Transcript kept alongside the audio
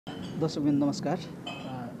दर्शकबिन नमस्कार।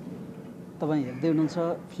 तपाईँ हेर्दै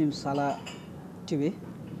हुनुहुन्छ फिल्मशाला टिभी।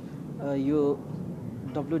 यो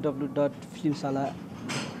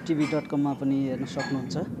www.filmsala.tv.com मा पनि हेर्न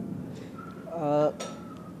सक्नुहुन्छ।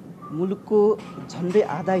 मुलुकको झन्डै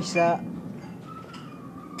आधा हिस्सा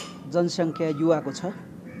जनसङ्ख्या युवाको छ,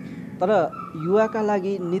 तर युवाका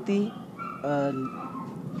लागि नीति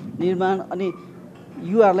निर्माण अनि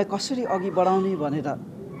युवाहरूलाई कसरी अघि बढाउने भनेर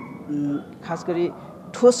खास गरी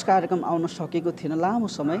ठोस कार्यक्रम आउन सकेको थिएन।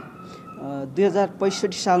 लामो समय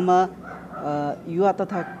 2065 सालमा युवा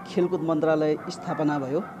तथा खेलकुद मन्त्रालय स्थापना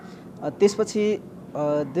भयो। त्यसपछि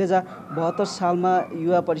 2072 सालमा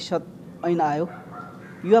युवा परिषद ऐन आयो।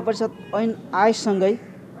 युवा परिषद ऐन आएसँगै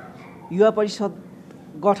युवा परिषद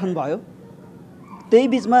गठन भयो। त्यही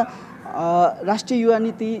बिचमा राष्ट्रिय युवा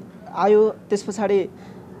नीति आयो। त्यस पछाडि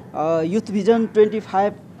युथ भिजन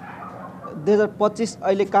 25 2025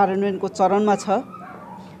 अहिले कार्यान्वयनको चरणमा छ।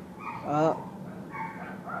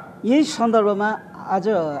 यही सन्दर्भमा आज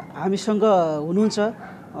हामीसँग हुनुहुन्छ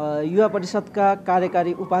युवा परिषदका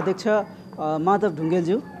कार्यकारी उपाध्यक्ष माधव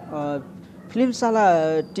ढुङ्गेलज्यू। फिल्मशाला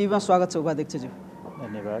टिभीमा स्वागत छ उपाध्यक्षज्यू।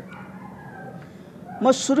 धन्यवाद।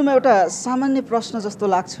 म सुरुमा एउटा सामान्य प्रश्न जस्तो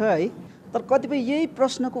लाग्छ है, तर कतिपय यही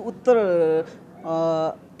प्रश्नको उत्तर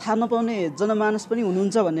थाहा नपाउने जनमानस पनि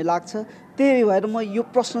हुनुहुन्छ भन्ने लाग्छ। त्यही भएर म यो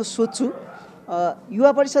प्रश्न सोध्छु,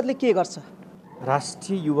 युवा परिषदले के गर्छ?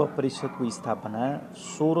 राष्ट्रिय युवा परिषदको स्थापना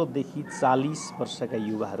 16 देखि 40 वर्षका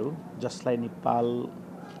युवाहरू जसलाई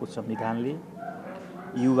नेपालको संविधानले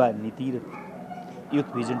युवा नीति र युथ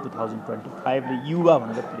भिजन 2025 ले युवा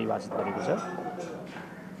भनेर परिभाषित गरेको छ।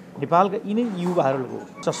 नेपालका यिनै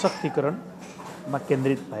युवाहरूको सशक्तिकरणमा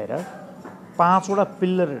केन्द्रित भएर 5 वटा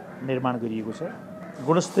पिल्लर निर्माण गरिएको छ।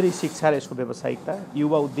 गुणस्तरीय शिक्षा र यसको व्यावसायिकता,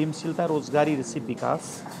 युवा उद्यमशीलता, रोजगारी र सिप विकास,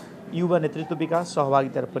 युवा नेतृत्व विकास,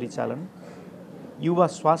 सहभागिता र परिचालन, युवा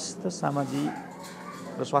स्वास्थ्य र सामाजिक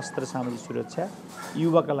सुरक्षा,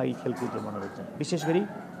 युवाका लागि खेलकुद र मनोरञ्जन। विशेष गरी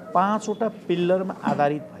 5 वटा पिल्लरमा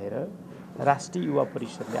आधारित भएर राष्ट्रिय युवा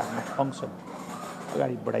परिषदले आफ्नो फङ्सन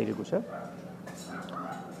अगाडि बढाइरहेको छ।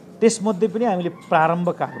 त्यसमध्ये पनि हामीले प्रारम्भ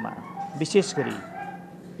कालमा विशेष गरी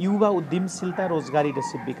युवा उद्यमशीलता, रोजगारी र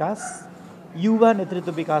सिप विकास, युवा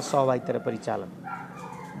नेतृत्व विकास, सहभागिता र परिचालन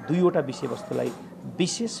 2 वटा विषयवस्तुलाई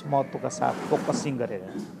विशेष महत्त्वका साथ फोकसिङ गरेर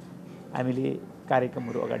हामीले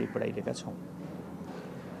कार्यक्रमहरू अगाडि बढाइरहेका छौँ।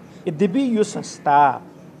 यद्यपि यो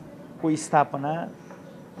संस्थाको स्थापना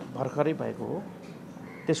भर्खरै भएको हो,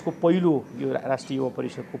 त्यसको पहिलो यो राष्ट्रिय युवा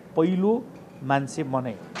परिषदको पहिलो मान्छे म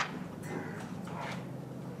नै,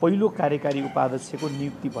 पहिलो कार्यकारी उपाध्यक्षको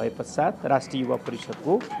नियुक्ति भए पश्चात राष्ट्रिय युवा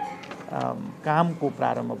परिषदको कामको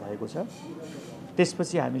प्रारम्भ भएको छ।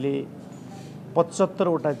 त्यसपछि हामीले 75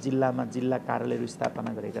 वटा जिल्लामा जिल्ला कार्यालयहरू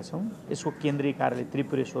स्थापना गरेका छौँ। यसको केन्द्रीय कार्यालय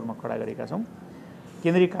त्रिपुरेश्वरमा खडा गरेका छौँ।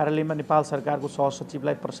 केन्द्रीय कार्यालयमा नेपाल सरकारको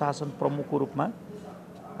सहसचिवलाई प्रशासन प्रमुखको रूपमा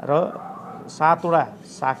र 7 वटा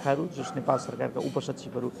शाखाहरू जस नेपाल सरकारका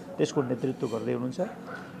उपसचिवहरू त्यसको नेतृत्व गर्दै हुनुहुन्छ,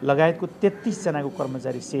 लगायतको 33 जनाको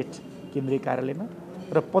कर्मचारी सेट केन्द्रीय कार्यालयमा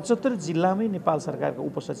र 75 जिल्लामै नेपाल सरकारका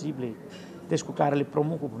उपसचिवले त्यसको कार्यालय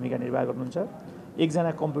प्रमुखको भूमिका निर्वाह गर्नुहुन्छ। 1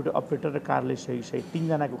 जना कम्प्युटर अपरेटर र कार्यालय सहित 3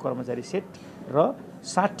 जनाको कर्मचारी सेट र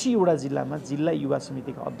 60 वटा जिल्लामा जिल्ला युवा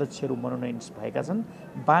समितिका अध्यक्षहरू मनोनयन भएका छन्।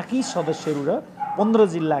 बाँकी सदस्यहरू र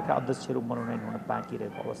 15 जिल्लाका अध्यक्षहरू मनोनयन हुन बाँकी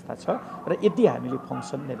रहेको अवस्था छ र यति हामीले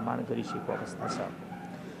फङ्सन निर्माण गरिसकेको अवस्था छ।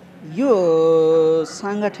 यो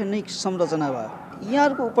साङ्गठनिक संरचना भयो,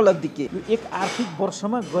 यहाँहरूको उपलब्धि के? यो एक आर्थिक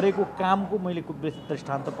वर्षमा गरेको कामको मैले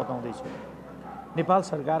दृष्टान्त बताउँदैछु। नेपाल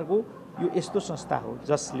सरकारको यो यस्तो संस्था हो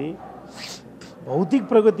जसले भौतिक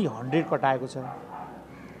प्रगति 100 कटाएको छ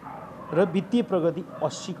र वित्तीय प्रगति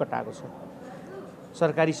 80 कटाएको छ।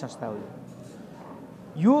 सरकारी संस्था हो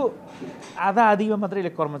यो। आधा आधीमा मात्रै यसले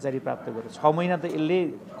कर्मचारी प्राप्त गर्यो। 6 महिना त यसले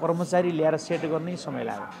कर्मचारी ल्याएर सेट गर्नै समय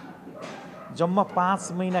लाग्यो। जम्मा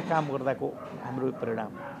 5 महिना काम गर्दाको हाम्रो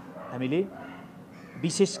परिणाम हामीले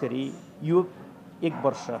विशेष गरी यो 1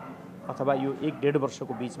 वर्ष अथवा यो 1.5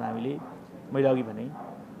 वर्षको बिचमा हामीले, मैले अघि भने,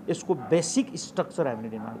 यसको बेसिक स्ट्रक्चर हामीले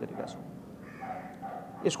निर्माण गरेका छौँ।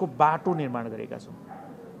 यसको बाटो निर्माण गरेका छौँ।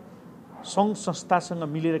 सङ्घ संस्थासँग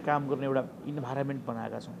मिलेर काम गर्ने एउटा इन्भाइरोमेन्ट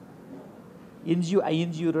बनाएका छौँ। एनजिओ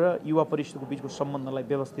आइएनजिओ र युवा परिषदको बिचको सम्बन्धलाई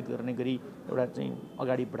व्यवस्थित गर्ने गरी एउटा चाहिँ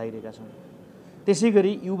अगाडि बढाइरहेका छौँ। त्यसै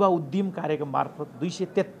गरी युवा उद्यम कार्यक्रम मार्फत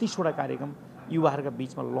 233 वटा कार्यक्रम युवाहरूका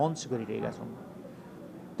बिचमा लन्च गरिरहेका छौँ।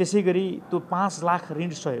 त्यसै गरी त्यो 5 लाख ऋण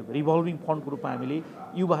सहयोग रिभल्भिङ फन्डको रूपमा हामीले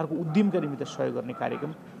युवाहरूको उद्यमका निमित्त सहयोग गर्ने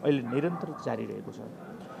कार्यक्रम अहिले निरन्तर जारी रहेको छ।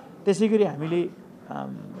 त्यसै गरी हामीले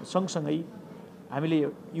सँगसँगै हामीले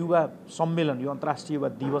युवा सम्मेलन, यो अन्तर्राष्ट्रिय युवा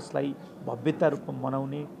दिवसलाई भव्यता रूपमा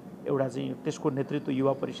मनाउने एउटा चाहिँ त्यसको नेतृत्व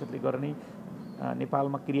युवा परिषदले गर्ने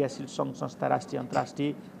नेपालमा क्रियाशील सङ्घ संस्था राष्ट्रिय अन्तर्राष्ट्रिय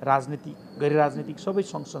राजनीतिक गैर राजनीतिक सबै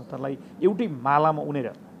सङ्घ संस्थालाई एउटै मालामा उनेर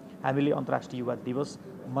हामीले अन्तर्राष्ट्रिय युवा दिवस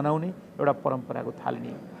मनाउने एउटा परम्पराको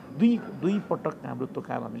थालनी दुई पटक हाम्रो त्यो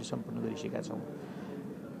काम हामीले सम्पन्न गरिसकेका छौँ।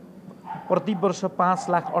 प्रति वर्ष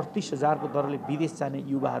 5,38,000 दरले विदेश जाने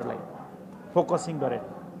युवाहरूलाई फोकसिङ गरेर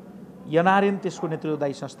एनआरएन त्यसको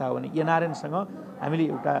नेतृत्वदायी संस्था हो भने एनआरएनसँग हामीले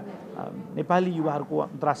एउटा नेपाली युवाहरूको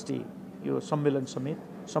अन्तर्राष्ट्रिय यो सम्मेलन समेत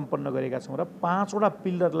सम्पन्न गरेका छौँ र 5वटा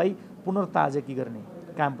पिल्लरलाई पुनर्ताजगी गर्ने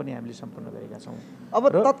काम पनि हामीले सम्पन्न गरेका छौँ। अब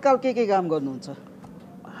तत्काल के काम गर्नुहुन्छ?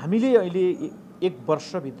 हामीले अहिले 1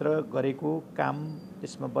 वर्षभित्र गरेको काम,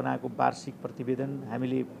 त्यसमा बनाएको वार्षिक प्रतिवेदन,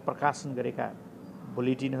 हामीले प्रकाशन गरेका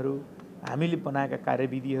बुलेटिनहरू, हामीले बनाएका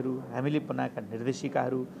कार्यविधिहरू, हामीले बनाएका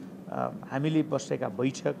निर्देशिकाहरू, हामीले बसेका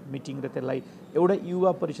बैठक मिटिङ र त्यसलाई एउटा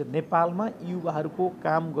युवा परिषद नेपालमा युवाहरूको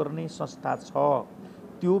काम गर्ने संस्था छ,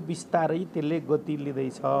 त्यो बिस्तारै त्यसले गति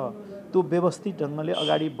लिँदैछ, त्यो व्यवस्थित ढङ्गले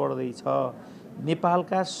अगाडि बढ्दैछ।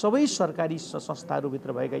 नेपालका सबै सरकारी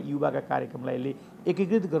संस्थाहरूभित्र भएका युवाका कार्यक्रमलाई यसले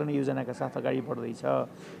एकीकृत गर्ने योजनाका साथ अगाडि बढ्दैछ।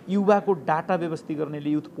 युवाको डाटा व्यवस्थित गर्नेले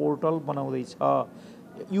युथ पोर्टल बनाउँदैछ,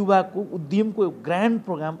 युवाको उद्यमको ग्रान्ड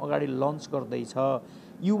प्रोग्राम अगाडि लन्च गर्दैछ,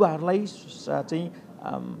 युवाहरूलाई चाहिँ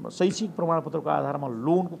शैक्षिक प्रमाणपत्रको आधारमा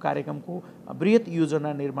लोनको कार्यक्रमको बृहत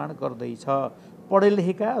योजना निर्माण गर्दैछ। पढे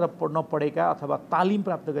लेखेका र नपढेका अथवा तालिम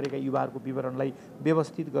प्राप्त गरेका युवाहरूको विवरणलाई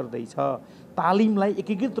व्यवस्थित गर्दैछ। तालिमलाई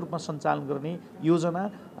एकीकृत रूपमा सञ्चालन गर्ने योजना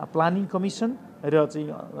प्लानिङ कमिसन र चाहिँ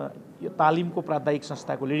यो तालिमको प्राध्यायिक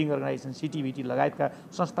संस्थाको लिडिङ अर्गनाइजेसन सिटिभिटी लगायतका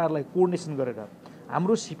संस्थाहरूलाई कोअर्डिनेसन गरेर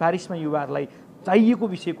हाम्रो सिफारिसमा युवाहरूलाई चाहिएको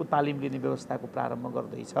विषयको तालिम लिने व्यवस्थाको प्रारम्भ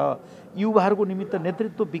गर्दैछ। युवाहरूको निमित्त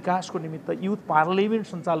नेतृत्व विकासको निमित्त युथ पार्लियामेन्ट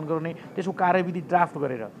सञ्चालन गर्ने त्यसको कार्यविधि ड्राफ्ट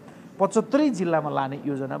गरेर 75 जिल्लामा लाने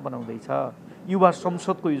योजना बनाउँदैछ। युवा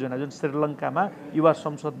संसदको योजना जुन श्रीलङ्कामा युवा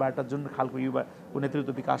संसदबाट जुन खालको युवाको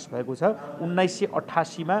नेतृत्व विकास भएको छ,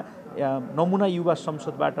 1988मा नमुना युवा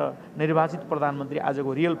संसदबाट निर्वाचित प्रधानमन्त्री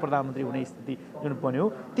आजको रियल प्रधानमन्त्री हुने स्थिति जुन बन्यो,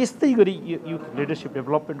 त्यस्तै गरी युथ लिडरसिप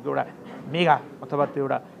डेभलपमेन्टको एउटा मेगा अथवा त्यो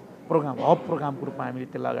एउटा प्रोग्राम हब प्रोग्रामको रूपमा हामीले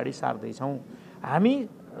त्यसलाई अगाडि सार्दैछौँ। हामी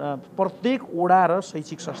प्रत्येक वडा र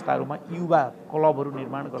शैक्षिक संस्थाहरूमा युवा क्लबहरू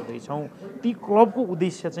निर्माण गर्दैछौँ। ती क्लबको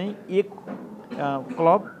उद्देश्य चाहिँ एक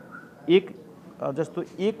क्लब जस्तो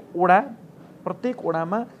एक वडा, प्रत्येक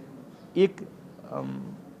वडामा एक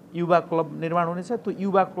युवा क्लब निर्माण हुनेछ। त्यो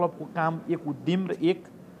युवा क्लबको काम एक उद्यम र एक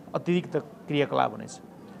अतिरिक्त क्रियाकलाप हुनेछ।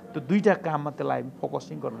 त्यो दुईटा काममा त्यसलाई हामी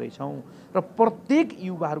फोकसिङ गर्दैछौँ र प्रत्येक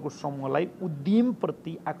युवाहरूको समूहलाई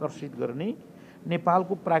उद्यमप्रति आकर्षित गर्ने,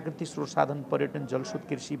 नेपालको प्राकृतिक स्रोत साधन, पर्यटन, जलस्रोत,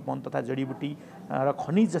 कृषि, वन तथा जडीबुटी र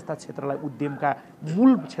खनिज जस्ता क्षेत्रलाई उद्यमका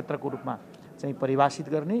मूल क्षेत्रको रूपमा चाहिँ परिभाषित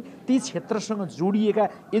गर्ने, ती क्षेत्रसँग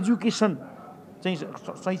जोडिएका एजुकेसन चाहिँ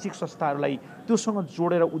शैक्षिक संस्थाहरूलाई त्योसँग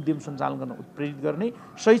जोडेर उद्यम सञ्चालन गर्न उत्प्रेरित गर्ने,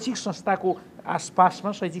 शैक्षिक संस्थाको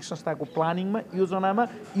आसपासमा शैक्षिक संस्थाको प्लानिङमा योजनामा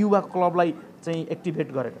युवा क्लबलाई चाहिँ एक्टिभेट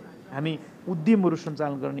गरेर हामी उद्यमहरू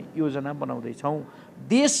सञ्चालन गर्ने योजना बनाउँदैछौँ।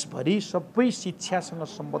 देशभरि सबै शिक्षासँग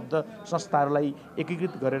सम्बद्ध संस्थाहरूलाई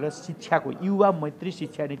एकीकृत गरेर शिक्षाको युवा मैत्री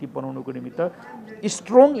शिक्षा नीति बनाउनुको निमित्त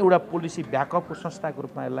स्ट्रङ एउटा पोलिसी ब्याकअपको संस्थाको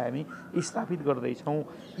रूपमा यसलाई हामी स्थापित गर्दैछौँ।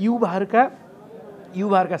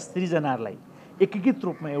 युवाहरूका सृजनाहरूलाई एकीकृत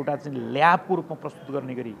रूपमा एउटा चाहिँ ल्याबको रूपमा प्रस्तुत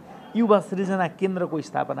गर्ने गरी युवा सृजना केन्द्रको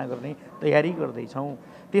स्थापना गर्ने तयारी गर्दैछौँ।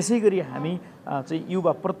 त्यसै गरी हामी चाहिँ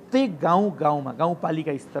युवा प्रत्येक गाउँमा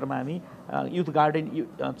गाउँपालिका स्तरमा हामी युथ गार्डन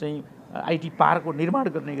चाहिँ आइटी पार्कको निर्माण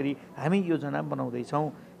गर्ने गरी हामी योजना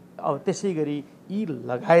बनाउँदैछौँ। अब त्यसै गरी यी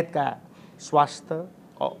लगायतका स्वास्थ्य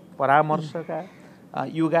परामर्शका,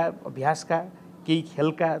 योगा अभ्यासका, केही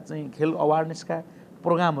खेलका चाहिँ खेल अवेरनेसका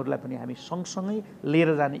प्रोग्रामहरूलाई पनि हामी सँगसँगै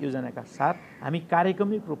लिएर जाने योजनाका साथ हामी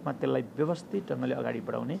कार्यक्रमिक रूपमा त्यसलाई व्यवस्थित ढङ्गले अगाडि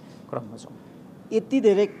बढाउने क्रममा छौँ। यति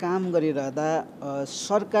धेरै काम गरिरहँदा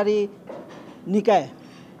सरकारी निकाय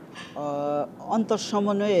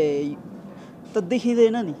अन्तर्समन्वय त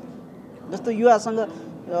देखिँदैन नि। जस्तो युवासँग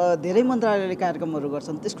धेरै मन्त्रालयले कार्यक्रमहरू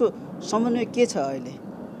गर्छन्, त्यसको समन्वय के छ अहिले?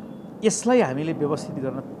 यसलाई हामीले व्यवस्थित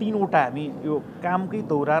गर्न 3वटा हामी यो कामकै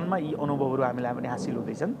दौरानमा यी अनुभवहरू हामीलाई हासिल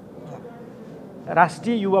हुँदैछन्।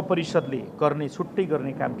 राष्ट्रिय युवा परिषदले गर्ने छुट्टै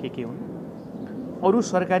गर्ने काम के हुन्, अरू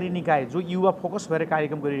सरकारी निकाय जो युवा फोकस भएर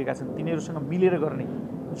कार्यक्रम गरिरहेका छन् तिनीहरूसँग मिलेर गर्ने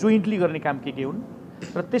जोइन्टली गर्ने काम के हुन्,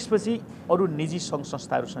 र त्यसपछि अरू निजी सङ्घ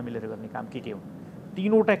संस्थाहरूसँग मिलेर गर्ने काम के हुन्।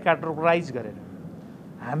 3वटा क्याटेगोराइज गरेर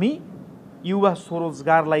हामी युवा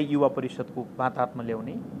स्वरोजगारलाई युवा परिषदको मातहतमा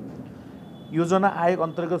ल्याउने, योजना आयोग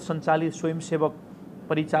अन्तर्गत सञ्चालित स्वयंसेवक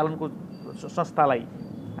परिचालनको संस्थालाई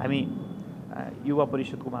हामी युवा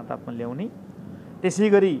परिषदको मातहतमा ल्याउने, त्यसै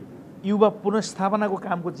गरी युवा पुनर्स्थापनाको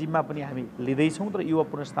कामको जिम्मा पनि हामी लिँदैछौँ। तर युवा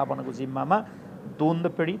पुनर्स्थापनाको जिम्मामा द्वन्द्व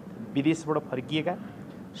पीडित, विदेशबाट फर्किएका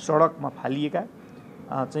सडकमा फालिएका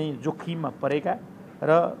चाहिँ जोखिममा परेका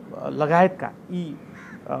र लगायतका यी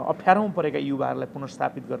अप्ठ्यारोमा परेका युवाहरूलाई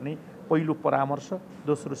पुनर्स्थापित गर्ने पहिलो परामर्श,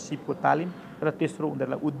 दोस्रो सिपको तालिम र तेस्रो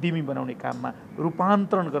उनीहरूलाई उद्यमी बनाउने काममा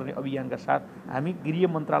रूपान्तरण गर्ने अभियानका साथ हामी गृह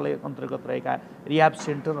मन्त्रालय अन्तर्गत रहेका रिहाब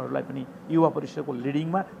सेन्टरहरूलाई पनि युवा परिषदको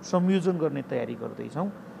लिडिङमा संयोजन गर्ने तयारी गर्दैछौँ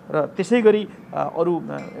र त्यसै गरी अरू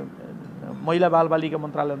महिला बालबालिका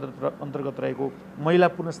मन्त्रालय अन्तर्गत रहेको महिला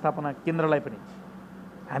पुनर्स्थापना केन्द्रलाई पनि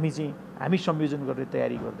हामी संयोजन गर्ने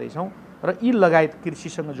तयारी गर्दैछौँ र यी लगायत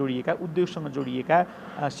कृषिसँग जोडिएका, उद्योगसँग जोडिएका,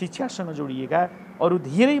 शिक्षासँग जोडिएका अरू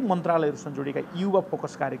धेरै मन्त्रालयहरूसँग जोडिएका युवा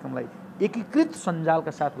फोकस कार्यक्रमलाई एकीकृत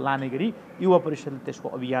सञ्जालका साथ लाने गरी युवा परिषदले त्यसको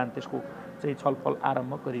अभियान, त्यसको चाहिँ छलफल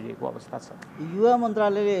आरम्भ गरिरहेको अवस्था छ। युवा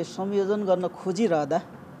मन्त्रालयले संयोजन गर्न खोजिरहँदा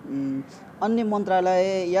अन्य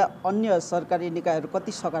मन्त्रालय या अन्य सरकारी निकायहरू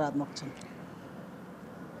कति सकारात्मक छन्?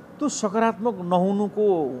 त्यो सकारात्मक नहुनुको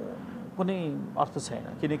कुनै अर्थ छैन,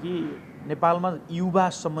 किनकि नेपालमा युवा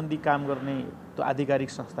सम्बन्धी काम गर्ने त्यो आधिकारिक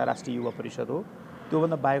संस्था राष्ट्रिय युवा परिषद हो,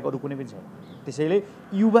 त्योभन्दा बाहेक अरू कुनै पनि छैन। त्यसैले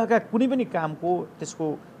युवाका कुनै पनि कामको त्यसको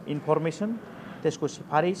इन्फर्मेसन, त्यसको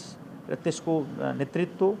सिफारिस र त्यसको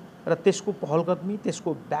नेतृत्व र त्यसको पहलकदमी, त्यसको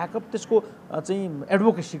ब्याकअप, त्यसको चाहिँ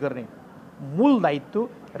एडभोकेसी गर्ने मूल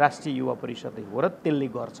दायित्व राष्ट्रिय युवा परिषदै हो र त्यसले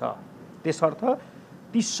गर्छ। त्यसर्थ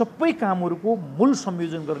ती सबै कामहरूको मूल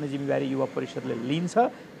संयोजन गर्ने जिम्मेवारी युवा परिषदले लिन्छ।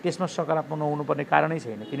 त्यसमा सकारात्मक नहुनुपर्ने कारणै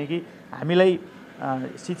छैन, किनकि हामीलाई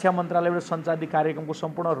शिक्षा मन्त्रालयबाट सञ्चालित कार्यक्रमको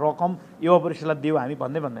सम्पूर्ण रकम युवा परिषदलाई दियो हामी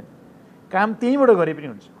भन्दैन, काम त्यहीँबाट गरे पनि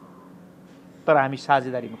हुन्छ। तर हामी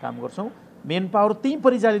साझेदारीमा काम गर्छौँ, मेन पावर त्यहीँ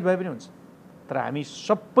परिचालित भए पनि हुन्छ। तर हामी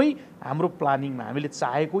सबै हाम्रो प्लानिङमा हामीले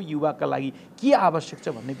चाहेको युवाका लागि के आवश्यक छ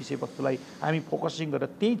भन्ने विषयवस्तुलाई हामी फोकसिङ गरेर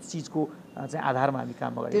त्यही चिजको चाहिँ आधारमा हामी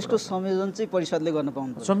काम गर्छौँ। त्यसको संयोजन चाहिँ परिषदले गर्न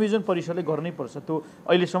पाउनुपर्छ। संयोजन परिषदले गर्नै पर्छ। त्यो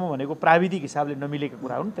अहिलेसम्म भनेको प्राविधिक हिसाबले नमिलेको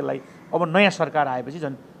कुरा हो। त्यसलाई अब नयाँ सरकार आएपछि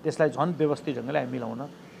झन् त्यसलाई झन् व्यवस्थित ढङ्गले हामी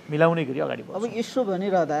मिलाउने गरी अगाडि बढ्छौँ। अब यसो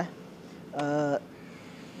भनिरहँदा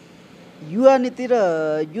युवा नीति र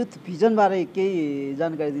युथ भिजनबारे केही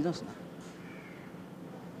जानकारी दिनुहोस् न।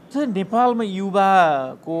 नेपालमा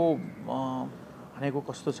युवाको भनेको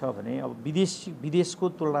कस्तो छ भने अब विदेशको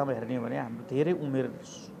तुलनामा हेर्ने हो भने हाम्रो धेरै उमेर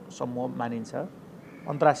समूह मानिन्छ।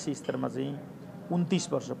 अन्तर्राष्ट्रिय स्तरमा चाहिँ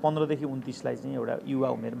 29 वर्ष 15 देखि 29लाई चाहिँ एउटा युवा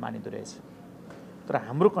उमेर मानिँदो रहेछ। तर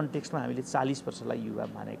हाम्रो कन्टेक्स्टमा हामीले 40 वर्षलाई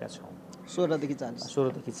युवा मानेका छौँ। 16 देखि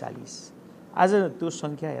 40। आज त्यो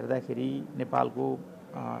सङ्ख्या हेर्दाखेरि नेपालको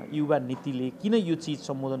युवा नीतिले किन यो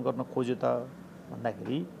चिज सम्बोधन गर्न खोज्यो त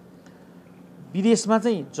भन्दाखेरि विदेशमा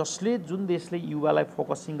चाहिँ जुन देशले युवालाई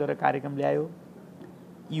फोकसिङ गरेर कार्यक्रम ल्यायो,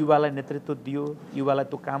 युवालाई नेतृत्व दियो, युवालाई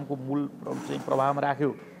त्यो कामको मूल चाहिँ प्रभावमा राख्यो,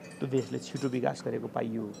 त्यो देशले छिटो विकास गरेको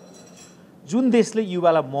पाइयो। जुन देशले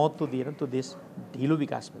युवालाई महत्त्व दिएन त्यो देश ढिलो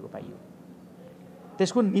विकास भएको पाइयो।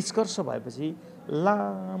 त्यसको निष्कर्ष भएपछि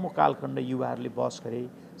लामो कालखण्ड युवाहरूले बहस गरे,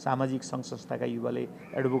 सामाजिक सङ्घ संस्थाका युवाले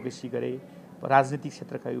एडभोकेसी गरे, राजनीतिक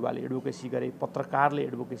क्षेत्रका युवाले एडभोकेसी गरे, पत्रकारले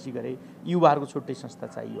एडभोकेसी गरे, युवाहरूको छुट्टै संस्था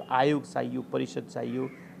चाहियो, आयोग चाहियो, परिषद चाहियो,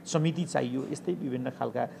 समिति चाहियो, यस्तै विभिन्न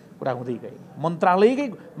खालका कुरा हुँदै गए।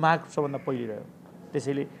 मन्त्रालयकै माग सबभन्दा पहिले रह्यो।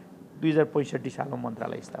 त्यसैले 2065 सालमा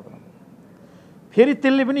मन्त्रालय स्थापना भयो। फेरि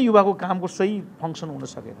त्यसले पनि युवाको कामको सही फङ्सन हुन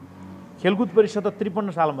सकेन। खेलकुद परिषद त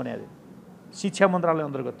 53 सालमा बनाएको थियो, शिक्षा मन्त्रालय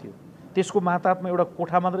अन्तर्गत थियो। त्यसको मातहतमा एउटा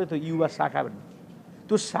कोठा मात्रै थियो, युवा शाखा भन्ने।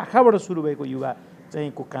 त्यो शाखाबाट सुरु भएको युवा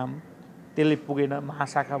चाहिँ को काम त्यसले पुगेन,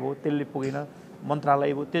 महाशाखा भयो त्यसले पुगेन,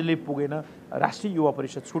 मन्त्रालय भयो त्यसले पुगेन, राष्ट्रिय युवा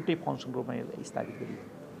परिषद छुट्टै फङ्सन रूपमा स्थापित गरियो।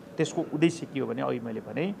 त्यसको उद्देश्य के हो भने अघि मैले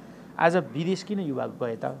भने आज विदेश किन युवा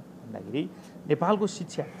गए त भन्दाखेरि नेपालको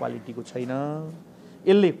शिक्षा क्वालिटीको छैन।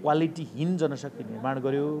 यसले क्वालिटीहीन जनशक्ति निर्माण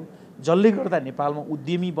गर्यो, जसले गर्दा नेपालमा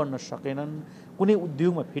उद्यमी बन्न सकेनन्, कुनै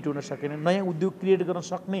उद्योगमा फिट हुन सकेनन्, नयाँ उद्योग क्रिएट गर्न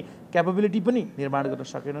सक्ने क्यापेबिलिटी पनि निर्माण गर्न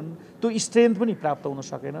सकेनन्, त्यो स्ट्रेन्थ पनि प्राप्त हुन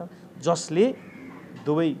सकेन, जसले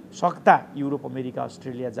दुबई सक्दा युरोप, अमेरिका,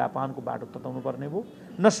 अस्ट्रेलिया, जापानको बाटो तताउनु पर्ने भयो,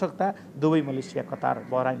 नसक्दा Dubai, Malaysia, Qatar,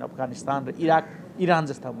 Bahrain, Afghanistan र इराक, इरान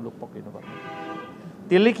जस्ता मुलुक पक्रिनु पर्ने।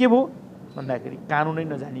 त्यसले के भयो भन्दाखेरि कानुनै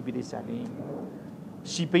नजानी विदेश जाने,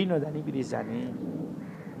 सिपै नजानी विदेश जाने,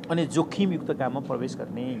 अनि जोखिमयुक्त काममा प्रवेश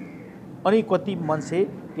गर्ने, अनि कति मान्छे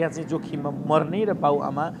त्यहाँ चाहिँ जोखिममा मर्ने र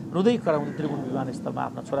बाउआमा रुँदै कराउँदै त्रिभुवन विमानस्थलमा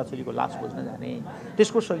आफ्ना छोराछोरीको लास खोज्न जाने।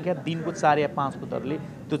 त्यसको सङ्ख्या दिनको 4 या 5 को दरले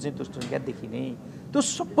त्यो सङ्ख्या देखिने। त्यो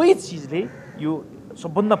सबै चिजले यो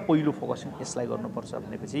सबभन्दा पहिलो फोकसिङ यसलाई गर्नुपर्छ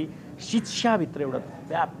भनेपछि शिक्षाभित्र एउटा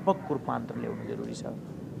व्यापक रूपान्तरण ल्याउनु जरुरी छ।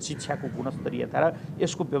 शिक्षाको गुणस्तरीयता र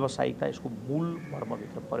यसको व्यावसायिकता यसको मूल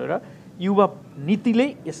मर्मभित्र परेर युवा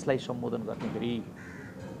नीतिले यसलाई सम्बोधन गर्ने गरी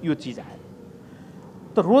यो चिज आयो।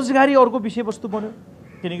 त रोजगारी अर्को विषयवस्तु बन्यो,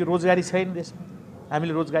 किनकि रोजगारी छैन देशमा।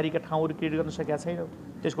 हामीले रोजगारीका ठाउँहरू क्रिएट गर्न सकेका छैनौँ,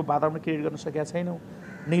 त्यसको वातावरण क्रिएट गर्न सकेका छैनौँ।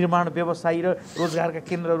 निर्माण व्यवसायी र रोजगारका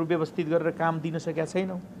केन्द्रहरू व्यवस्थित गरेर काम दिन सकेका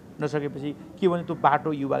छैनौँ। नसकेपछि के भने त्यो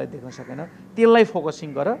बाटो युवाले देख्न सकेन। त्यसलाई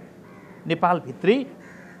फोकसिङ गर, नेपालभित्रै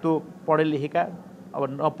त्यो पढे लेखेका अब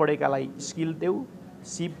नपढेकालाई स्किल देऊ,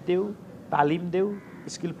 सिप देऊ, तालिम देऊ,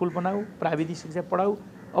 स्किलफुल बनाऊ, प्राविधिक शिक्षा पढाऊ।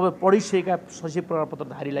 अब पढिसकेका सचिव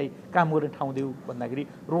प्रमाणपत्रधारीलाई काम गर्ने ठाउँ देऊ भन्दाखेरि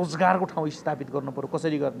रोजगारको ठाउँ स्थापित गर्नु पर्यो।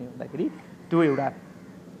 कसरी गर्ने भन्दाखेरि त्यो एउटा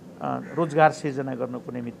रोजगार सिर्जना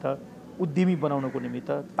गर्नको निमित्त, उद्यमी बनाउनको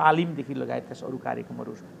निमित्त तालिमदेखि लगायतका अरू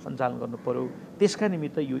कार्यक्रमहरू सञ्चालन गर्नु पर्यो। त्यसका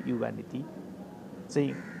निमित्त यो युवा नीति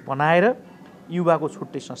चाहिँ बनाएर, युवाको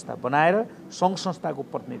छुट्टै संस्था बनाएर सङ्घ संस्थाको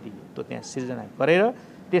प्रतिनिधित्व त्यहाँ सिर्जना गरेर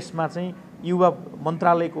त्यसमा चाहिँ युवा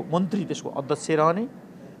मन्त्रालयको मन्त्री त्यसको अध्यक्ष रहने,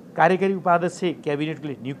 कार्यकारी उपाध्यक्ष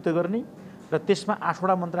क्याबिनेटले नियुक्त गर्ने र त्यसमा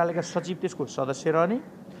 8वटा मन्त्रालयका सचिव त्यसको सदस्य रहने।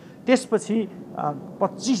 त्यसपछि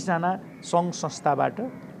 25 जना सङ्घ संस्थाबाट,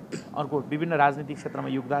 अर्को विभिन्न राजनीतिक क्षेत्रमा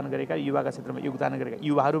योगदान गरेका, युवाका क्षेत्रमा योगदान गरेका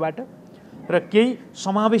युवाहरूबाट र केही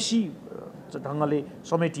समावेशी ढङ्गले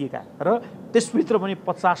समेटिएका र त्यसभित्र पनि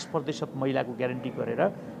 50% महिलाको ग्यारेन्टी गरेर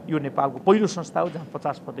यो नेपालको पहिलो संस्था हो जहाँ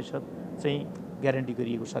 50% चाहिँ ग्यारेन्टी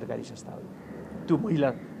गरिएको सरकारी संस्था हो। त्यो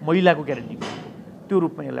महिलाको ग्यारेन्टी गरिएको त्यो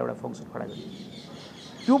रूपमा यसलाई एउटा फङ्सन खडा गरियो।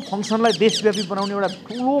 त्यो फङ्सनलाई देशव्यापी बनाउने एउटा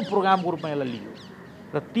ठुलो प्रोग्रामको रूपमा यसलाई लियो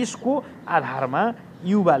र त्यसको आधारमा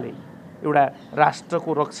युवाले एउटा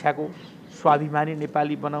राष्ट्रको रक्षाको स्वाभिमानी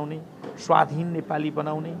नेपाली बनाउने, स्वाधीन नेपाली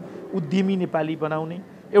बनाउने, उद्यमी नेपाली बनाउने,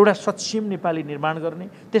 एउटा सक्षम नेपाली निर्माण गर्ने,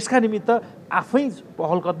 त्यसका निमित्त आफै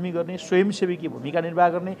पहलकदमी गर्ने, स्वयंसेवीकी भूमिका निर्वाह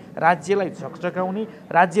गर्ने, राज्यलाई झकझकाउने,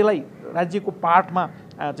 राज्यको पार्टमा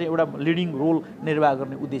चाहिँ एउटा लिडिङ रोल निर्वाह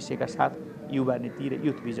गर्ने उद्देश्यका साथ युवा नीति र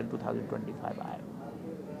युथ भिजन 2025 आयो।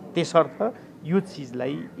 त्यसर्थ यो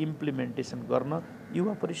चिजलाई इम्प्लिमेन्टेसन गर्न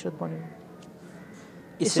युवा परिषद बन्यो।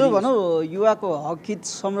 यसो भनौँ, युवाको हक हित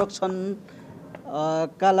संरक्षण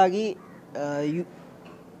का लागि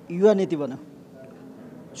युवा नीति बन्यो।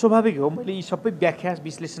 स्वाभाविक हो। मैले यी सबै व्याख्या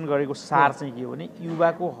विश्लेषण गरेको सार चाहिँ के हो भने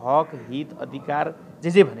युवाको हक हित अधिकार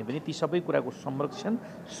जे भने पनि ती सबै कुराको संरक्षण,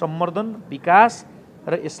 सम्वर्धन, विकास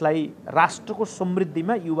र यसलाई राष्ट्रको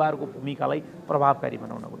समृद्धिमा युवाहरूको भूमिकालाई प्रभावकारी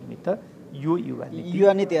बनाउनको निमित्त यो युवा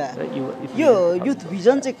नीति यो युथ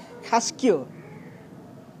भिजन चाहिँ खास के हो?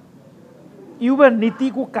 युवा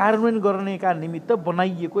नीतिको कार्यान्वयन गर्नेका निमित्त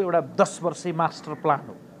बनाइएको एउटा 10 वर्षे मास्टर प्लान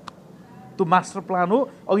हो। त्यो मास्टर प्लान हो।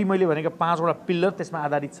 अघि मैले भनेका 5वटा पिल्लर त्यसमा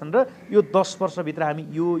आधारित छन् र यो 10 वर्षभित्र हामी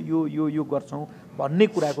यो गर्छौँ भन्ने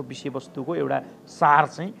कुराको विषयवस्तुको एउटा सार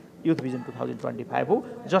चाहिँ युथ भिजन 2025 हो,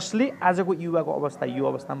 जसले आजको युवाको अवस्था यो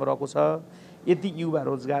अवस्थामा रहेको छ। यति युवा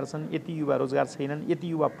रोजगार छन्, यति युवा रोजगार छैनन्,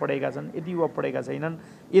 यति युवा पढेका छन्, यति युवा पढेका छैनन्,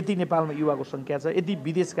 यति नेपालमा युवाको सङ्ख्या छ, यति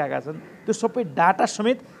विदेश गएका छन्। त्यो सबै डाटा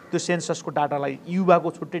समेत त्यो सेन्ससको डाटालाई युवाको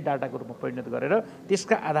छुट्टै डाटाको रूपमा परिणत गरेर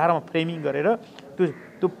त्यसका आधारमा फ्रेमिङ गरेर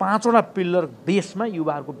त्यो 5वटा पिल्लर बेसमा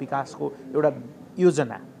युवाहरूको विकासको एउटा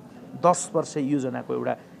योजना, 10 वर्ष योजनाको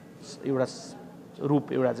एउटा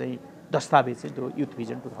रूप, एउटा चाहिँ दस्तावेज चाहिँ त्यो युथ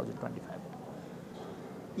भिजन 2025 हो।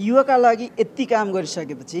 युवाका लागि यति काम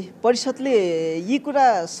गरिसकेपछि परिषदले यी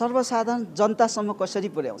कुरा सर्वसाधारण जनतासम्म कसरी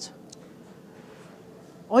पुर्याउँछ?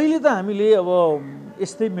 अहिले त हामीले अब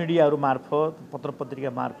यस्तै मिडियाहरू मार्फत, पत्र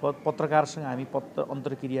पत्रिका मार्फत, पत्रकारसँग हामी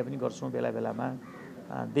अन्तर्क्रिया पनि गर्छौँ बेला बेलामा।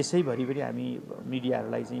 देशैभरि पनि हामी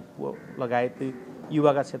मिडियाहरूलाई चाहिँ लगायत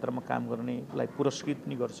युवाका क्षेत्रमा काम गर्नेलाई पुरस्कृत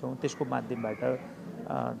पनि गर्छौँ। त्यसको माध्यमबाट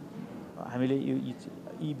हामीले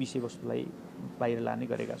यी विषयवस्तुलाई बाहिर लाने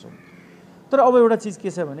गरेका छौँ। तर अब एउटा चिज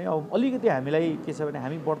के छ भने अब अलिकति हामीलाई के छ भने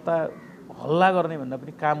हामी बढ्ता हल्ला गर्ने भन्दा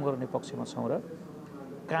पनि काम गर्ने पक्षमा छौँ र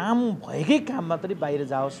काम भएकै काम मात्रै बाहिर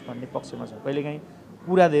जाओस् भन्ने पक्षमा छ। कहिलेकाहीँ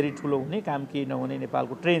कुरा धेरै ठुलो हुने, काम केही नहुने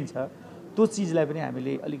नेपालको ट्रेन्ड छ। त्यो चिजलाई पनि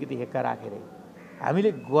हामीले अलिकति हेक्का राखेर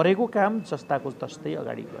हामीले गरेको काम जस्ताको तस्तै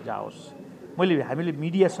अगाडि जाओस्। हामीले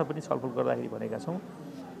मिडियासँग पनि छलफल गर्दाखेरि भनेका छौँ,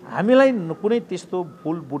 हामीलाई कुनै त्यस्तो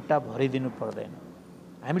फुल बुट्टा भरिदिनु पर्दैन।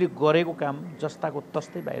 हामीले गरेको काम जस्ताको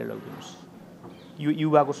तस्तै बाहिर लगिदिनुहोस्। यो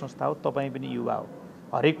युवाको संस्था हो, तपाईँ पनि युवा हो,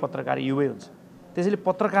 हरेक पत्रकार युवै हुन्छ। त्यसैले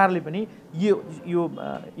पत्रकारले पनि यो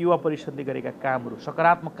युवा परिषदले गरेका कामहरू,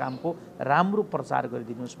 सकारात्मक कामको राम्रो प्रचार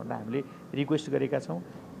गरिदिनुहोस् भनेर हामीले रिक्वेस्ट गरेका छौँ।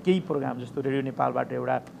 केही प्रोग्राम जस्तो रेडियो नेपालबाट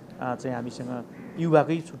एउटा चाहिँ हामीसँग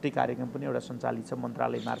युवाकै छुट्टै कार्यक्रम पनि एउटा सञ्चालित छ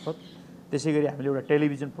मन्त्रालय मार्फत। त्यसै गरी हामीले एउटा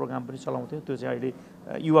टेलिभिजन प्रोग्राम पनि चलाउँथ्यौँ। त्यो चाहिँ अहिले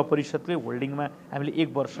युवा परिषदकै होल्डिङमा हामीले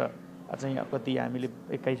 1 वर्ष चाहिँ कति हामीले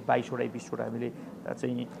 21-22वटा एपिसोड हामीले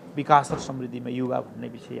चाहिँ विकास र समृद्धिमा युवा भन्ने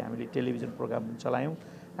विषय हामीले टेलिभिजन प्रोग्राम पनि चलायौँ।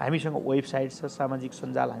 हामीसँग वेबसाइट छ, सामाजिक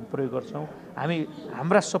सञ्जाल हामी प्रयोग गर्छौँ।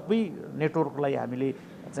 हाम्रा सबै नेटवर्कलाई हामीले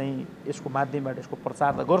चाहिँ यसको माध्यमबाट यसको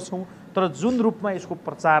प्रचार त गर्छौँ, तर जुन रूपमा यसको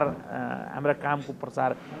प्रचार हाम्रा कामको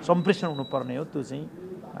प्रचार सम्प्रेषण हुनुपर्ने हो त्यो चाहिँ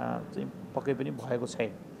पक्कै पनि भएको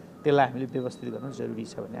छैन। त्यसलाई हामीले व्यवस्थित गर्न जरुरी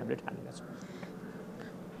छ भन्ने हामीले ठानेका छौँ।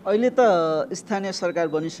 अहिले त स्थानीय सरकार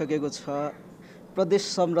बनिसकेको छ,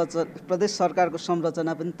 प्रदेश सरकारको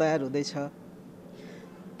संरचना पनि तयार हुँदैछ।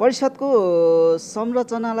 परिषदको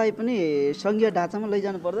संरचनालाई पनि सङ्घीय ढाँचामा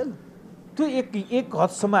लैजानु पर्दैन? त्यो एक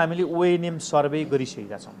हदसम्म हामीले ओएनएम सर्वे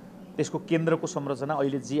गरिसकेका छौँ। त्यसको केन्द्रको संरचना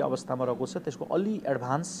अहिले जे अवस्थामा रहेको छ त्यसको अलि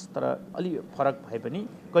एडभान्स तर अलि फरक भए पनि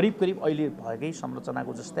करिब अहिले भएकै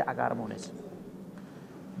संरचनाको जस्तै आकारमा हुनेछ।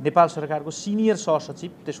 नेपाल सरकारको सिनियर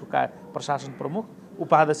सहसचिव, त्यसको प्रशासन प्रमुख,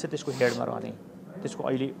 उपाध्यक्ष त्यसको हेडमा रहने, त्यसको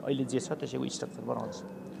अहिले जे छ त्यसैको स्ट्रक्चर बनाउँछ।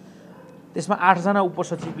 त्यसमा 8 जना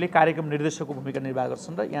उपसचिवले कार्यक्रम निर्देशकको भूमिका निर्वाह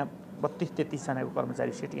गर्छन् र यहाँ 32-33 जनाको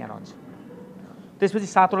कर्मचारी सेट यहाँ रहन्छ। त्यसपछि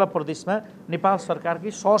 7 वटा प्रदेशमा नेपाल सरकारकै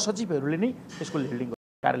सहसचिवहरूले नै त्यसको लिडिङ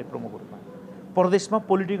कार्यालय प्रमुखको रूपमा, प्रदेशमा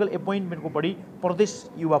पोलिटिकल एपोइन्टमेन्टको बढी प्रदेश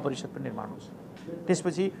युवा परिषद पनि निर्माण हुन्छ।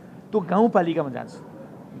 त्यसपछि त्यो गाउँपालिकामा जान्छ।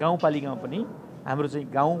 गाउँपालिकामा पनि हाम्रो चाहिँ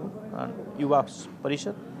गाउँ युवा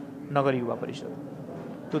परिषद, नगर युवा परिषद,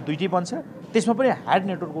 त्यो दुईटै बन्छ। त्यसमा पनि हेड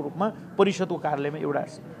नेटवर्कको रूपमा परिषदको कार्यालयमा एउटा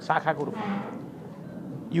शाखाको रूपमा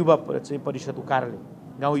युवा चाहिँ परिषदको कार्यालय,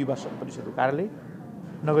 गाउँ युवा परिषदको कार्यालय,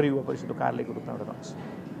 नगर युवा परिषदको कार्यालयको रूपमा एउटा रहन्छ।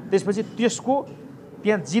 त्यसपछि त्यसको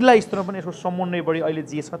त्यहाँ जिल्ला स्तरमा पनि यसको समन्वय बढी अहिले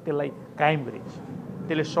जे छ त्यसलाई कायम गरिन्छ।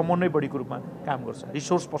 त्यसले समन्वय बढीको रूपमा काम गर्छ,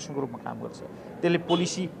 रिसोर्स पर्सनको रूपमा काम गर्छ, त्यसले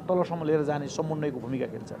पोलिसी तलसम्म लिएर जाने समन्वयको भूमिका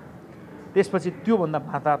खेल्छ। त्यसपछि त्योभन्दा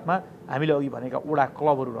माताहतमा हामीले अघि भनेका वडा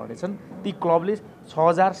क्लबहरू रहनेछन्। ती क्लबले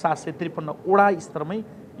 6753 वडा स्तरमै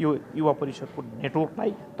यो युवा परिषदको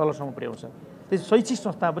नेटवर्कलाई तलसम्म पुर्याउँछ। त्यस शैक्षिक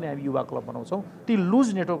संस्थामा पनि हामी युवा क्लब बनाउँछौँ। ती लुज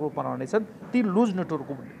नेटवर्क रूपमा रहनेछन्। ती लुज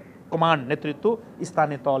नेटवर्कको कमान्ड नेतृत्व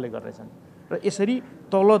स्थानीय तहले गर्नेछन् र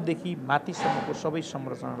यसरी तलदेखि माथिसम्मको सबै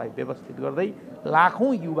संरचनालाई व्यवस्थित गर्दै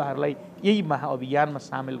लाखौँ युवाहरूलाई यही महाअभियानमा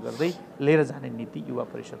सामेल गर्दै लिएर जाने नीति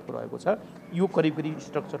युवा परिषदको रहेको छ। यो करिब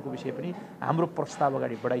स्ट्रक्चरको विषय पनि हाम्रो प्रस्ताव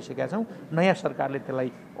अगाडि बढाइसकेका छौँ। नयाँ सरकारले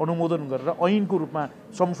त्यसलाई अनुमोदन गरेर ऐनको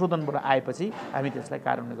रूपमा संशोधनबाट आएपछि हामी त्यसलाई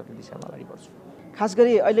कार्यान्वयन गर्ने दिशामा अगाडि बढ्छौँ। खास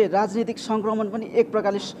गरी अहिले राजनीतिक सङ्क्रमण पनि एक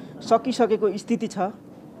प्रकारले सकिसकेको स्थिति छ।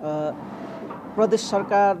 प्रदेश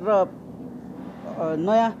सरकार र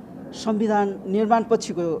नयाँ संविधान निर्माण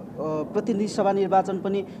पछिको प्रतिनिधि सभा निर्वाचन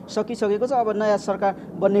पनि सकिसकेको छ। अब नयाँ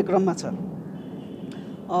सरकार बन्ने क्रममा छ।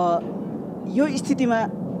 यो स्थितिमा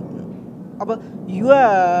अब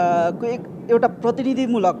युवाको एउटा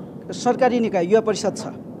प्रतिनिधिमूलक सरकारी निकाय युवा परिषद छ।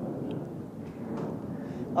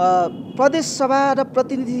 प्रदेश सभा र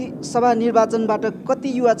प्रतिनिधि सभा निर्वाचनबाट कति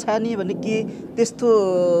युवा छानिए भन्ने के त्यस्तो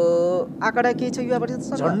आँकडा केही छ युवा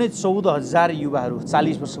परिषद? झन्डै 14,000 युवाहरू,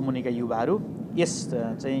 40 वर्ष मुनिका युवाहरू यस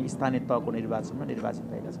चाहिँ स्थानीय तहको निर्वाचनमा निर्वाचित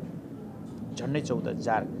भएका छन्। झन्डै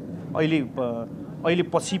 14,000। अहिले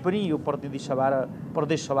पछि पनि यो प्रतिनिधि सभा र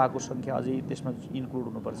प्रदेश सभाको सङ्ख्या अझै त्यसमा इन्क्लुड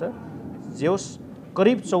हुनुपर्छ। जे होस्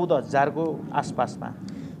करिब 14,000 को आसपासमा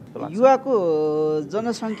युवाको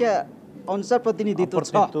जनसङ्ख्या अनुसार प्रतिनिधित्व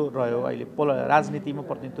रह्यो। अहिले राजनीतिमा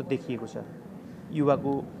प्रतिनिधित्व देखिएको छ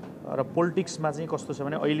युवाको। र पोलिटिक्समा चाहिँ कस्तो छ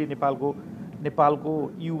भने अहिले नेपालको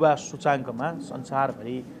युवा सूचाङ्कमा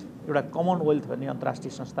संसारभरि एउटा कमनवेल्थ भन्ने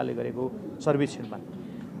अन्तर्राष्ट्रिय संस्थाले गरेको सर्वेक्षणमा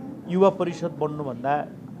युवा परिषद बन्नुभन्दा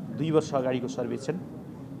 2 वर्ष अगाडिको सर्वेक्षण,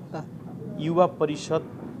 युवा परिषद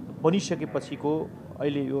बनिसकेपछिको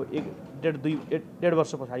अहिले यो 1.5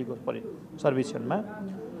 वर्ष पछाडिको सर्वेक्षणमा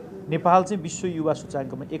नेपाल चाहिँ विश्व युवा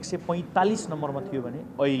सूचाङ्कमा 145 नम्बरमा थियो भने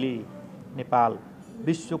अहिले नेपाल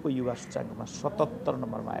विश्वको युवा सूचाङ्कमा 77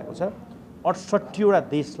 नम्बरमा आएको छ। 68 वटा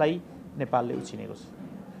देशलाई नेपालले उछिनेको छ।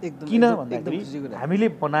 किन भन्दाखेरि हामीले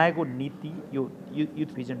बनाएको नीति यो युथ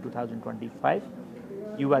भिजन 2025,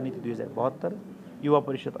 युवा नीति 2072, युवा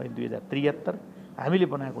परिषद ऐन 2073, हामीले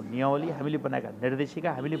बनाएको नियमावली, हामीले बनाएका निर्देशिका,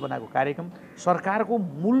 हामीले बनाएको कार्यक्रम, सरकारको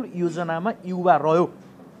मूल योजनामा युवा रह्यो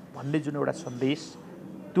भन्ने जुन एउटा सन्देश,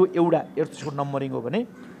 त्यो एउटा यसको नम्बरिङ हो भने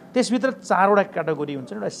त्यसभित्र 4 वटा क्याटेगोरी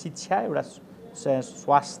हुन्छन्। एउटा शिक्षा, एउटा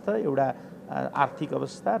स्वास्थ्य, एउटा आर्थिक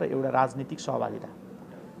अवस्था र एउटा राजनीतिक सहभागिता।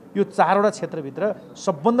 यो 4 वटा क्षेत्रभित्र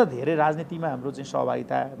सबभन्दा धेरै राजनीतिमा हाम्रो चाहिँ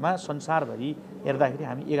सहभागितामा संसारभरि हेर्दाखेरि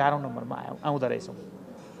हामी 11औं नम्बरमा आउँदो रहेछौँ।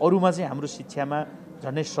 अरूमा चाहिँ हाम्रो शिक्षामा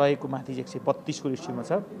झन्डै 100 को माथि 132 को रेसियोमा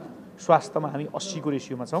छ। स्वास्थ्यमा हामी 80 को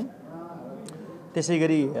रेसियोमा छौँ। त्यसै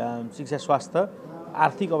गरी शिक्षा, स्वास्थ्य,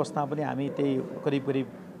 आर्थिक अवस्थामा पनि हामी त्यही करिब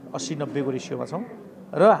 80-90 को रेसियोमा छौँ।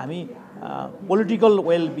 र हामी पोलिटिकल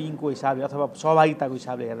वेलबिङको हिसाबले अथवा सहभागिताको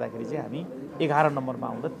हिसाबले हेर्दाखेरि चाहिँ हामी 11 नम्बरमा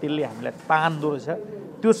आउँदा त्यसले हामीलाई तान्दो रहेछ।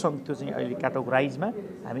 त्यो चाहिँ अहिले क्याटेगोराइजमा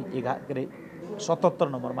हामी 77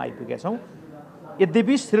 नम्बरमा आइपुगेका छौँ।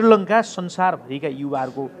 यद्यपि श्रीलङ्का संसारभरिका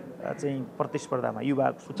युवाहरूको चाहिँ प्रतिस्पर्धामा युवा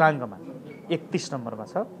सूचाङ्कमा 31 नम्बरमा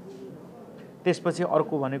छ। त्यसपछि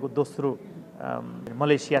अर्को भनेको दोस्रो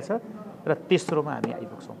मलेसिया छ र तेस्रोमा हामी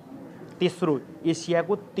आइपुग्छौँ।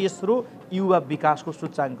 एसियाको तेस्रो युवा विकासको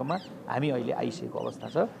सूचाङ्कमा हामी अहिले आइसकेको अवस्था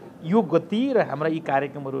छ। यो गति र हाम्रा यी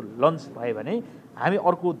कार्यक्रमहरू लन्च भयो भने हामी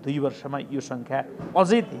अर्को 2 वर्षमा यो सङ्ख्या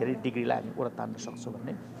अझै धेरै डिग्रीलाई हामी ओर तान्न सक्छौँ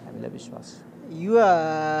भन्ने हामीलाई विश्वास छ। युवा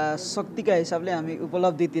शक्तिका हिसाबले हामी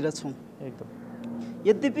उपलब्धितिर छौँ एकदम।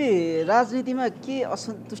 यद्यपि राजनीतिमा के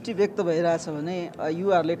असन्तुष्टि व्यक्त भइरहेछ भने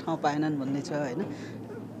युवाहरूले ठाउँ पाएनन् भन्ने छ होइन।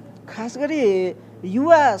 खास गरी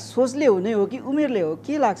युवा सोचले हुने हो कि उमेरले हो,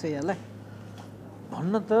 के लाग्छ यहाँलाई?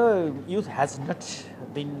 भन्न त youth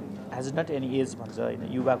has not any as भन्छ होइन।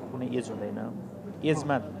 युवाको कुनै एज हुँदैन,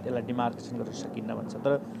 एजमा त्यसलाई डिमार्केसन गर्न सकिन्न भन्छ।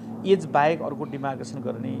 तर एज बाहेक अर्को डिमार्केसन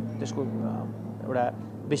गर्ने त्यसको एउटा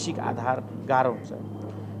बेसिक आधार गाह्रो हुन्छ।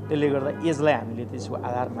 त्यसले गर्दा एजलाई हामीले त्यसको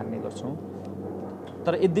आधार मान्ने गर्छौँ।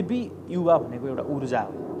 तर यद्यपि युवा भनेको एउटा ऊर्जा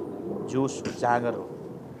हो, जोस हो, जाँगर हो।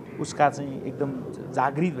 उसका चाहिँ एकदम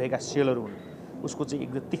जागृत भएका सेलहरू हुन्, उसको चाहिँ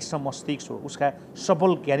एकदम तीक्ष्ण मस्तिष्क हो, उसका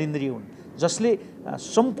सबल ज्ञानेन्द्रिय हुन्, जसले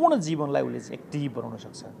सम्पूर्ण जीवनलाई उसले चाहिँ एक्टिभ बनाउन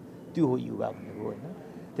सक्छ। त्यो हो युवा भनेको होइन।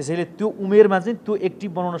 त्यसैले त्यो उमेरमा चाहिँ त्यो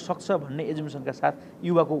एक्टिभ बनाउन सक्छ भन्ने एजुमेसनका साथ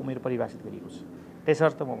युवाको उमेर परिभाषित गरिएको छ।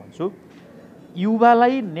 त्यसर्थ म भन्छु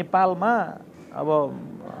युवालाई नेपालमा अब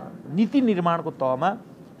नीति निर्माणको तहमा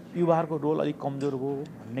युवाहरूको रोल अलिक कमजोर हो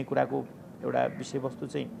भन्ने कुराको एउटा विषयवस्तु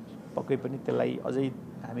चाहिँ पक्कै पनि त्यसलाई अझै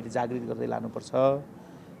हामीले जागृत गर्दै लानुपर्छ।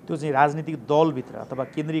 त्यो चाहिँ राजनीतिक दलभित्र अथवा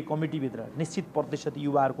केन्द्रीय कमिटीभित्र निश्चित प्रतिशत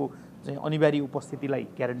युवाहरूको चाहिँ अनिवार्य उपस्थितिलाई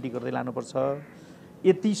ग्यारेन्टी गर्दै लानुपर्छ।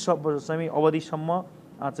 यति समय अवधिसम्म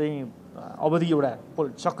चाहिँ अवधि एउटा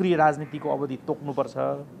सक्रिय राजनीतिको अवधि तोक्नुपर्छ।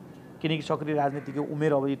 किनकि सक्रिय राजनीतिको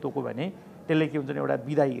उमेर अवधि तोक्यो भने त्यसले के हुन्छ भने एउटा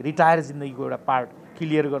विदाई रिटायर जिन्दगीको एउटा पार्ट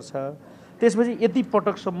क्लियर गर्छ। त्यसपछि यति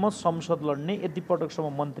पटकसम्म संसद लड्ने, यति पटकसम्म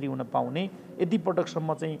मन्त्री हुन पाउने, यति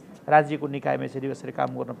पटकसम्म चाहिँ राज्यको निकायमा यसरी यसरी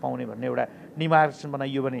काम गर्न पाउने भन्ने एउटा डिमार्केसन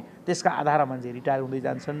बनाइयो भने त्यसका आधारमा मान्छे रिटायर हुँदै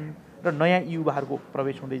जान्छन् र नयाँ युवाहरूको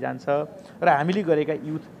प्रवेश हुँदै जान्छ। र हामीले गरेका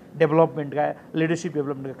युथ डेभलपमेन्टका लिडरसिप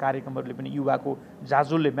डेभलपमेन्टका कार्यक्रमहरूले पनि युवाको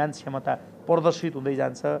जाजोलले म्यान क्षमता प्रदर्शित हुँदै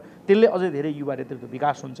जान्छ। त्यसले अझै धेरै युवा नेतृत्व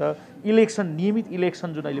विकास हुन्छ। इलेक्सन, नियमित इलेक्सन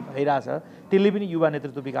जुन अहिले भइरहेछ त्यसले पनि युवा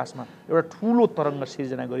नेतृत्व विकासमा एउटा ठुलो तरङ्ग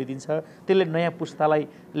सिर्जना गरिदिन्छ। त्यसले नयाँ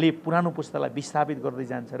पुस्ताले पुरानो पुस्तालाई विस्थापित गर्दै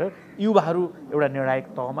जान्छ र युवाहरू एउटा निर्णायक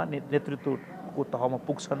तहमा नेतृत्वको तहमा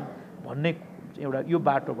पुग्छन् भन्ने एउटा यो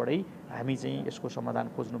बाटोबाटै हामी चाहिँ यसको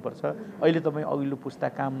समाधान खोज्नुपर्छ। अहिले तपाईँ अघिल्लो पुस्ता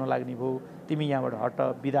काम नलाग्ने भयो, तिमी यहाँबाट हट,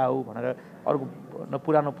 बिदा हो भनेर अर्को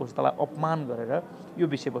पुरानो पुस्तालाई अपमान गरेर यो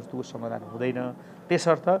विषयवस्तुको समाधान हुँदैन।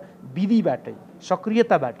 त्यसर्थ विधिबाटै,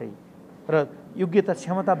 सक्रियताबाटै र योग्यता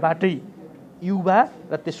क्षमताबाटै युवा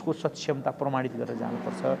र त्यसको सक्षमता प्रमाणित गरेर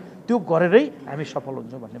जानुपर्छ। त्यो गरेरै हामी सफल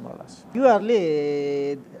हुन्छौँ भन्ने मलाई लाग्छ। युवाहरूले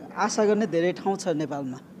आशा गर्ने धेरै ठाउँ छ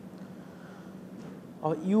नेपालमा।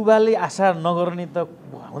 अब युवाले आशा नगर्ने त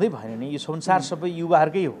हुँदै भएन नि। यो संसार सबै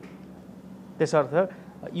युवाहरूकै हो।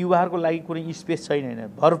 त्यसर्थ युवाहरूको लागि कुनै स्पेस छैन होइन,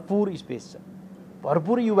 भरपुर स्पेस छ।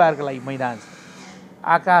 भरपुर युवाहरूको लागि मैदान छ।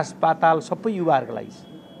 आकाश पाताल सबै युवाहरूको लागि छ।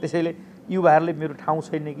 त्यसैले युवाहरूले मेरो ठाउँ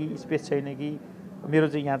छैन कि स्पेस छैन कि मेरो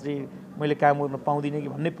चाहिँ यहाँ चाहिँ मैले काम गर्न पाउँदिनँ कि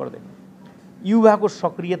भन्नै पर्दैन। युवाको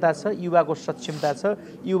सक्रियता छ, युवाको सक्षमता छ,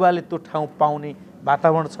 युवाले त्यो ठाउँ पाउने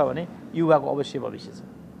वातावरण छ भने युवाको अवश्य भविष्य छ।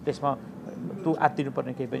 त्यसमा त्यो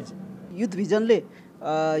आत्तिनुपर्ने केही पनि छैन। युथ भिजनले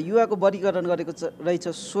युवाको वर्गीकरण गरेको रहेछ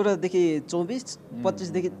 16 देखि 24, 25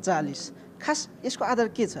 देखि 40। खास यसको आधार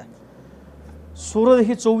के छ? 16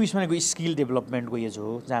 देखि 24 भनेको स्किल डेभलपमेन्टको एज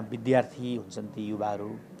हो, जहाँ विद्यार्थी हुन्छन् ती युवाहरू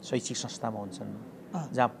शैक्षिक संस्थामा हुन्छन्,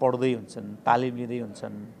 जहाँ पढ्दै हुन्छन्, तालिम लिँदै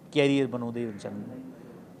हुन्छन्, क्यारियर बनाउँदै हुन्छन्।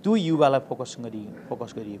 त्यो युवालाई फोकस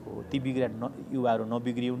गरिएको हो। ती युवाहरू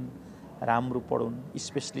नबिग्रिउन्, राम्रो पढुन्,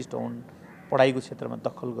 स्पेसलिस्ट हुन्, पढाइको क्षेत्रमा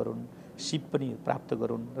दखल गरून्, सिप पनि प्राप्त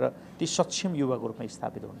गरून् र ती सक्षम युवाको रूपमा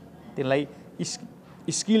स्थापित हुन्। त्यसलाई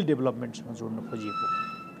स्किल डेभलपमेन्टसँग जोड्न खोजिएको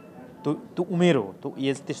त्यो उमेर हो, त्यो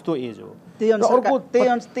एज त्यस्तो एज हो। त्यही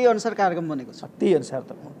अनुसार कार्यक्रम बनेको छ। त्यही अनुसार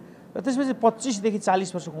त र त्यसपछि 25 देखि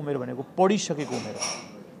 40 वर्षको उमेर भनेको पढिसकेको उमेर हो।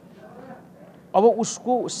 अब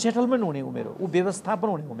उसको सेटलमेन्ट हुने उमेर हो, ऊ व्यवस्थापन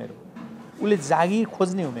हुने उमेर हो, उसले जागिर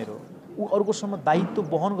खोज्ने उमेर हो, ऊ अर्कोसँग दायित्व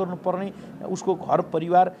वहन गर्नुपर्ने, उसको घर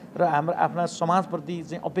परिवार र हाम्रो आफ्ना समाजप्रति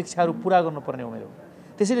चाहिँ अपेक्षाहरू पुरा गर्नुपर्ने उमेर हो।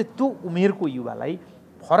 त्यसैले त्यो उमेरको युवालाई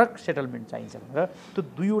फरक सेटलमेन्ट चाहिन्छ भनेर त्यो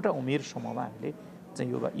दुईवटा उमेर समूहमा हामीले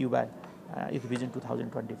चाहिँ युवा युथ भिजन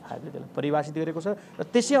 2025ले त्यसलाई परिभाषित गरेको छ र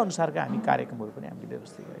त्यसै अनुसारका हामी कार्यक्रमहरू पनि हामीले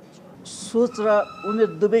व्यवस्थित गरेको छौँ। सोच र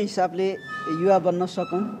उमेर दुवै हिसाबले युवा बन्न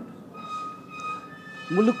सकौँ,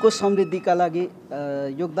 मुलुकको समृद्धिका लागि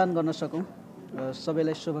योगदान गर्न सकौँ,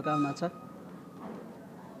 सबैलाई शुभकामना छ।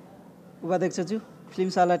 उपाध्यक्षज्यू,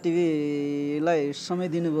 फिल्मशाला टिभीलाई समय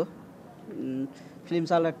दिनुभयो।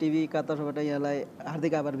 फिल्मशाला टिभीका तर्फबाट यहाँलाई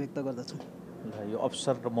हार्दिक आभार व्यक्त गर्दछु। यो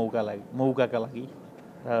अवसर र मौकाका लागि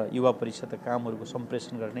र युवा परिषदका कामहरूको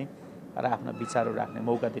सम्प्रेषण गर्ने र आफ्ना विचारहरू राख्ने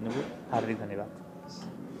मौका दिनुभयो। हार्दिक धन्यवाद।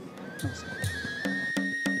 नमस्कार।